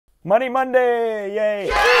Money Monday, yay!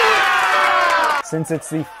 Yeah! Since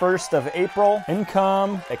it's the 1st of April,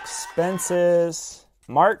 income, expenses,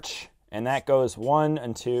 March, and that goes 1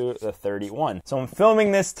 until the 31. So I'm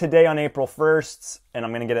filming this today on April 1st, and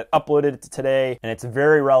I'm gonna get it uploaded today, and it's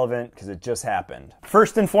very relevant because it just happened.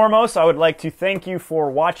 First and foremost, I would like to thank you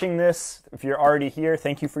for watching this. If you're already here,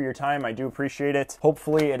 thank you for your time. I do appreciate it.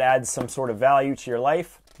 Hopefully it adds some sort of value to your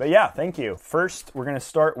life. But yeah, thank you. First, we're gonna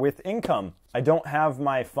start with income. I don't have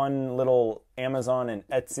my fun little Amazon and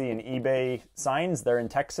Etsy and eBay signs. They're in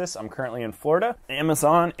Texas. I'm currently in Florida.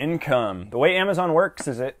 Amazon income. The way Amazon works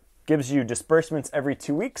is it gives you disbursements every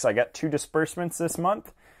 2 weeks. I got 2 disbursements this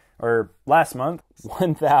month, or last month,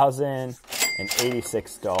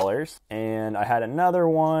 $1,086. And I had another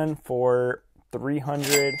one for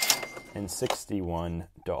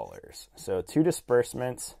 $361. So 2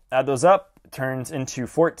 disbursements. Add those up, turns into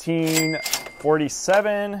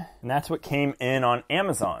 $1,447, and that's what came in on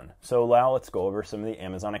Amazon. So now let's go over some of the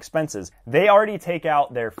Amazon expenses. They already take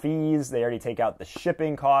out their fees, they already take out the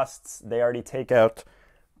shipping costs, they already take out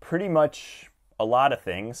pretty much a lot of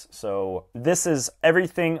things. So this is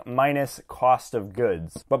everything minus cost of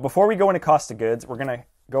goods. But before we go into cost of goods, we're gonna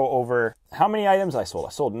go over how many items I sold. I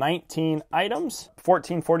sold 19 items.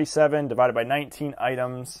 $1,447 divided by 19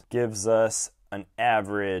 items gives us an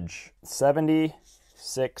average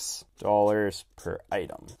 $76 per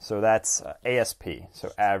item. So that's ASP, so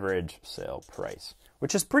average sale price,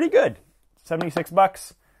 which is pretty good. 76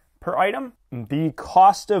 bucks per item. The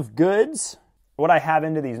cost of goods, what I have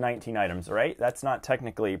into these 19 items, right? That's not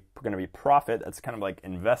technically going to be profit. That's kind of like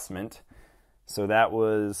investment. So that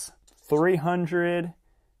was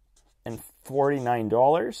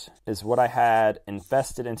 $349 is what I had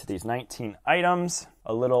invested into these 19 items.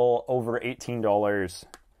 A little over $18.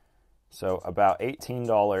 So about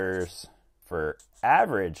 $18 for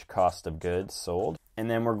average cost of goods sold. And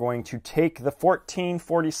then we're going to take the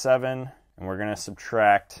 $1,447 and we're going to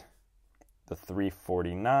subtract the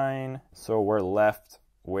 $349. So we're left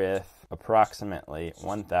with approximately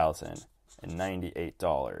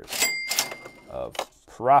 $1,098 of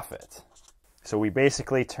profit. So we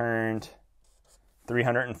basically turned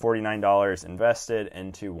 $349 invested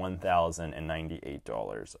into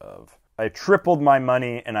 $1,098 of. I tripled my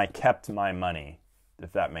money and I kept my money,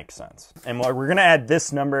 if that makes sense. And we're gonna add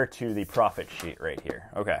this number to the profit sheet right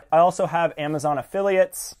here. Okay. I also have Amazon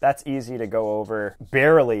affiliates. That's easy to go over.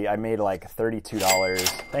 Barely, I made like $32.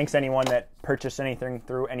 Thanks anyone that purchased anything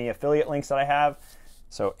through any affiliate links that I have.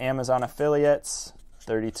 So Amazon affiliates,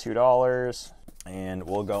 $32. And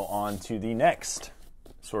we'll go on to the next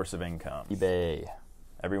source of income. eBay.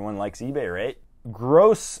 Everyone likes eBay, right?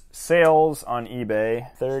 Gross sales on eBay,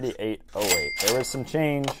 $38.08. There was some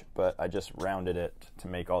change, but I just rounded it to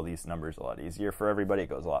make all these numbers a lot easier for everybody. It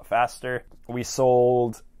goes a lot faster. We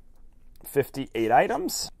sold 58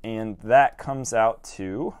 items, and that comes out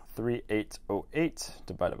to $38.08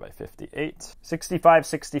 divided by 58.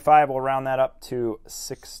 $65.65, we'll round that up to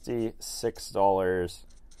 $66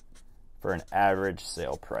 for an average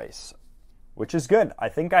sale price, which is good. I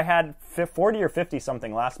think I had 40 or 50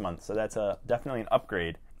 something last month, so that's definitely an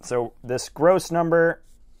upgrade. So this gross number,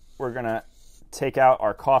 we're gonna take out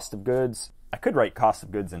our cost of goods. I could write cost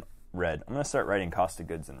of goods in red. I'm gonna start writing cost of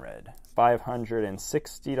goods in red.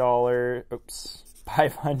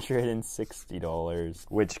 $560,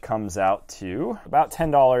 which comes out to about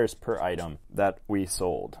 $10 per item that we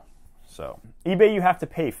sold. So eBay, you have to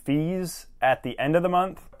pay fees at the end of the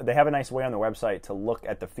month. They have a nice way on the website to look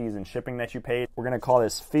at the fees and shipping that you paid. We're gonna call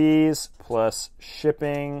this fees plus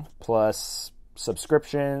shipping plus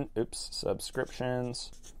subscriptions,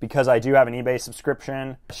 because I do have an eBay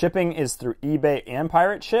subscription. Shipping is through eBay and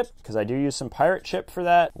Pirate Ship, because I do use some Pirate Ship for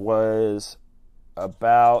that, was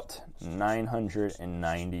about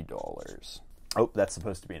 $990. Oh, that's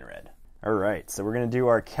supposed to be in red. All right, so we're gonna do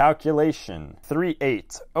our calculation.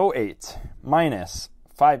 3808 minus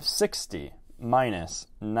 560 minus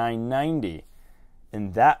 990,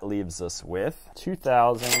 and that leaves us with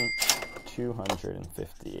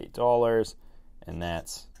 $2,258, and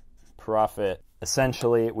that's profit.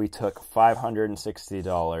 Essentially, we took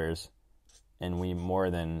 $560 and we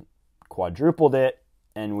more than quadrupled it,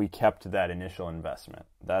 and we kept that initial investment.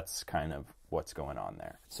 That's kind of what's going on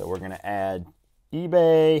there. So we're gonna add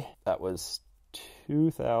eBay, that was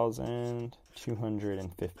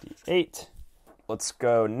 $2,258. Let's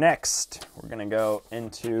go next. We're gonna go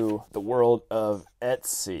into the world of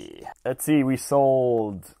Etsy. Etsy, we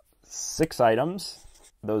sold 6 items.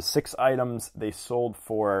 Those 6 items, they sold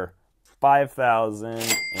for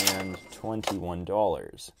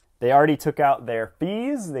 $5,021. They already took out their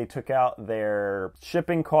fees, they took out their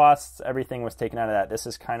shipping costs, everything was taken out of that. This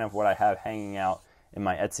is kind of what I have hanging out in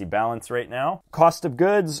my Etsy balance right now. Cost of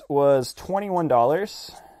goods was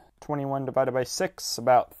 $21. 21 divided by 6,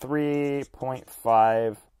 about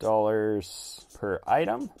 $3.5 per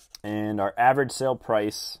item. And our average sale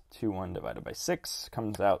price, 21 divided by 6,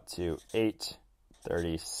 comes out to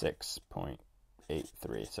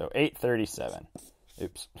 $836.83. So $837.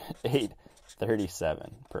 Oops,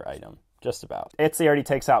 $837 per item, just about. Etsy already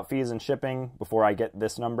takes out fees and shipping before I get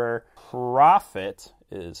this number. Profit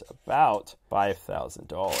is about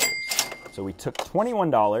 $5,000. So we took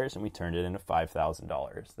 $21 and we turned it into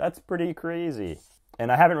 $5,000. That's pretty crazy. And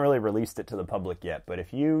I haven't really released it to the public yet, but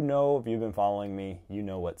if you've been following me, you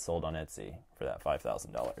know what sold on Etsy for that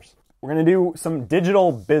 $5,000. We're gonna do some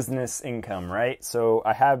digital business income, right? So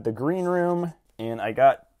I have the green room and I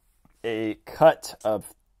got a cut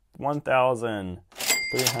of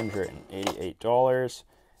 $1,388.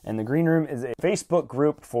 And the Green Room is a Facebook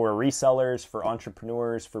group for resellers, for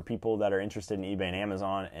entrepreneurs, for people that are interested in eBay and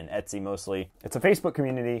Amazon and Etsy mostly. It's a Facebook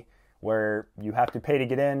community where you have to pay to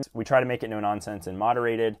get in. We try to make it no nonsense and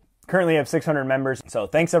moderated. Currently I have 600 members. So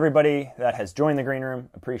thanks everybody that has joined the Green Room.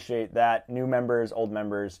 Appreciate that. New members, old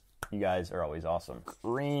members, you guys are always awesome.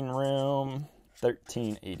 Green Room,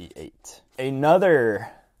 $1,388. Another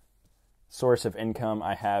source of income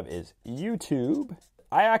I have is YouTube.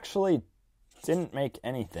 I actually didn't make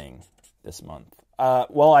anything this month.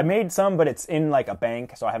 Well, I made some, but it's in like a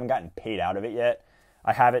bank, so I haven't gotten paid out of it yet.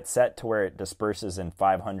 I have it set to where it disperses in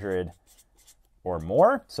 500 or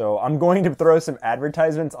more. So I'm going to throw some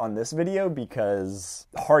advertisements on this video because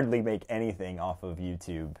I hardly make anything off of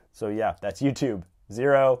YouTube. So yeah, that's YouTube.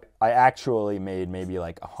 0. I actually made maybe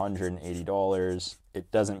like $180. It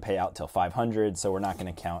doesn't pay out till 500, so we're not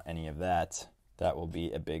going to count any of that. That will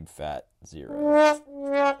be a big fat 0. All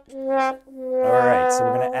right, so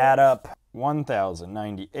we're going to add up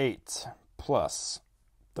 1,098 plus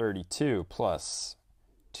 32 plus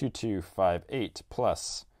 2258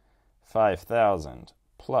 plus 5,000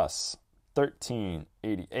 plus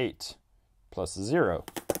 1,388 plus 0.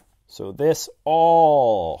 So this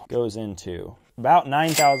all goes into about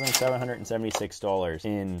 $9,776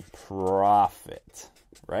 in profit,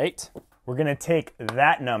 right? We're going to take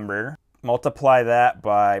that number, multiply that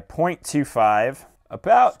by 0.25,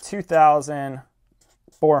 about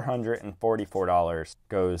 $2,444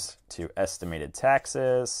 goes to estimated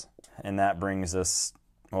taxes, and that brings us,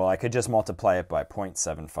 well, I could just multiply it by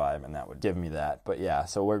 0.75 and that would give me that. But yeah,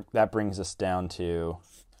 so that brings us down to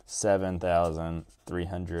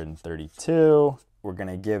 $7,332. We're going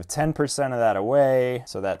to give 10% of that away,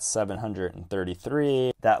 so that's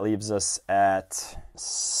 $733. That leaves us at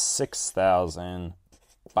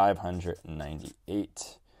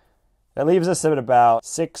 $6,598. That leaves us at about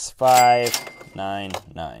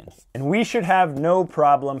 $6,599. And we should have no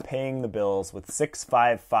problem paying the bills with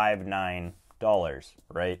 $6,559,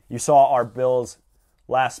 right? You saw our bills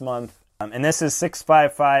last month, and this is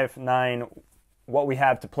 $6,559, what we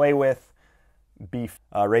have to play with.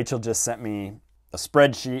 Rachel just sent me a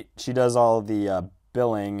spreadsheet. She does all the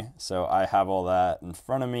billing, so I have all that in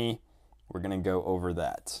front of me. We're going to go over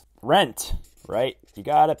that. Rent, right? You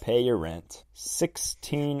got to pay your rent.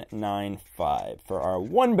 $1,695 for our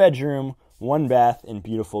 1-bedroom, 1-bath in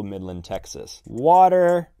beautiful Midland, Texas.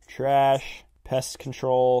 Water, trash, pest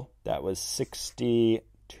control, that was $62,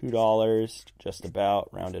 just about,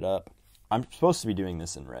 rounded up. I'm supposed to be doing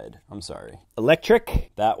this in red. I'm sorry.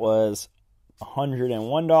 Electric, that was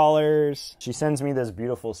 $101. She sends me this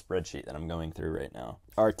beautiful spreadsheet that I'm going through right now.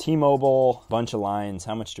 Our T-Mobile, bunch of lines.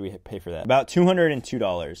 How much do we pay for that? About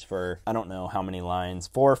 $202 for, I don't know how many lines,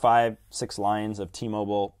 4, 5, 6 lines of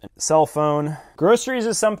T-Mobile. Cell phone. Groceries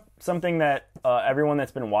is something that everyone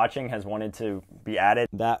that's been watching has wanted to be added.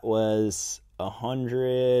 That was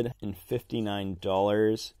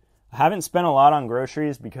 $159. I haven't spent a lot on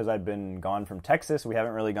groceries because I've been gone from Texas. We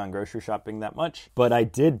haven't really gone grocery shopping that much. But I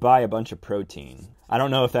did buy a bunch of protein. I don't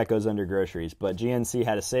know if that goes under groceries, but GNC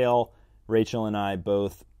had a sale. Rachel and I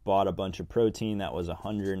both bought a bunch of protein. That was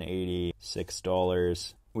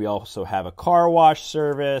 $186. We also have a car wash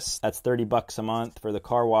service. That's $30 a month for the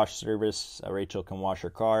car wash service. Rachel can wash her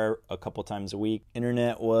car a couple times a week.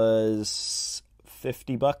 Internet was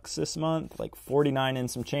 $50 this month, like 49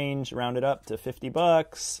 and some change, rounded up to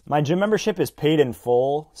 $50. My gym membership is paid in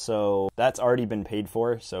full, so that's already been paid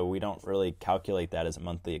for, so we don't really calculate that as a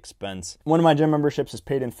monthly expense. One of my gym memberships is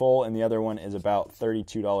paid in full, and the other one is about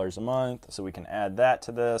 $32 a month, so we can add that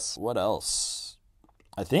to this. What else?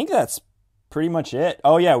 I think that's pretty much it.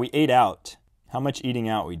 Oh yeah, we ate out. How much eating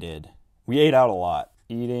out we did. We ate out a lot.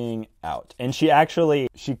 eating out. And she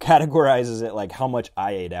categorizes it like how much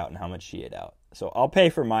I ate out and how much she ate out. So I'll pay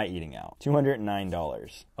for my eating out,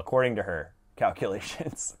 $209, according to her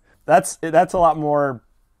calculations. That's a lot more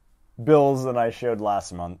bills than I showed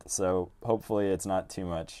last month, so hopefully it's not too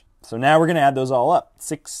much. So now we're going to add those all up.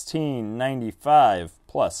 $16.95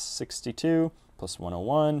 plus 62 plus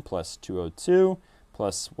 101 plus 202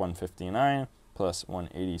 plus 159 plus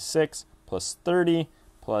 186 plus 30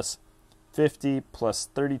 plus 50 plus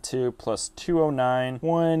 32 plus 209,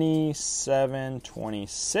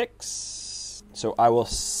 2726. So I will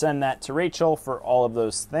send that to Rachel for all of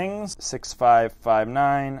those things.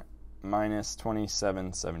 6559 minus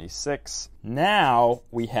 2776. Now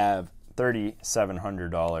we have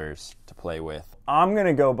 $3,700 to play with. I'm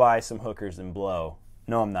gonna go buy some hookers and blow.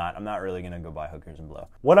 No, I'm not. I'm not really gonna go buy hookers and blow.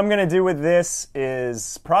 What I'm gonna do with this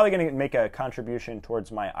is probably gonna make a contribution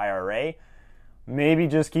towards my IRA. Maybe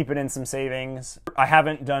just keep it in some savings. I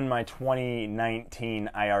haven't done my 2019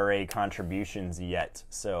 IRA contributions yet,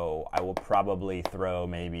 so I will probably throw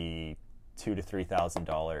maybe $2,000 to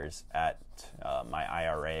 $3,000 at my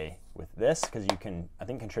IRA with this, because you can, I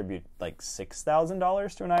think, contribute like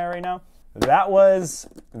 $6,000 to an IRA now. That was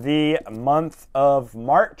the month of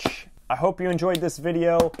March. I hope you enjoyed this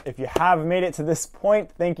video. If you have made it to this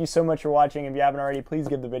point, thank you so much for watching. If you haven't already, please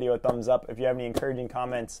give the video a thumbs up. If you have any encouraging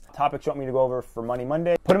comments, topics you want me to go over for Money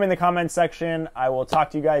Monday, put them in the comments section. I will talk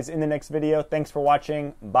to you guys in the next video. Thanks for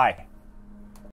watching. Bye.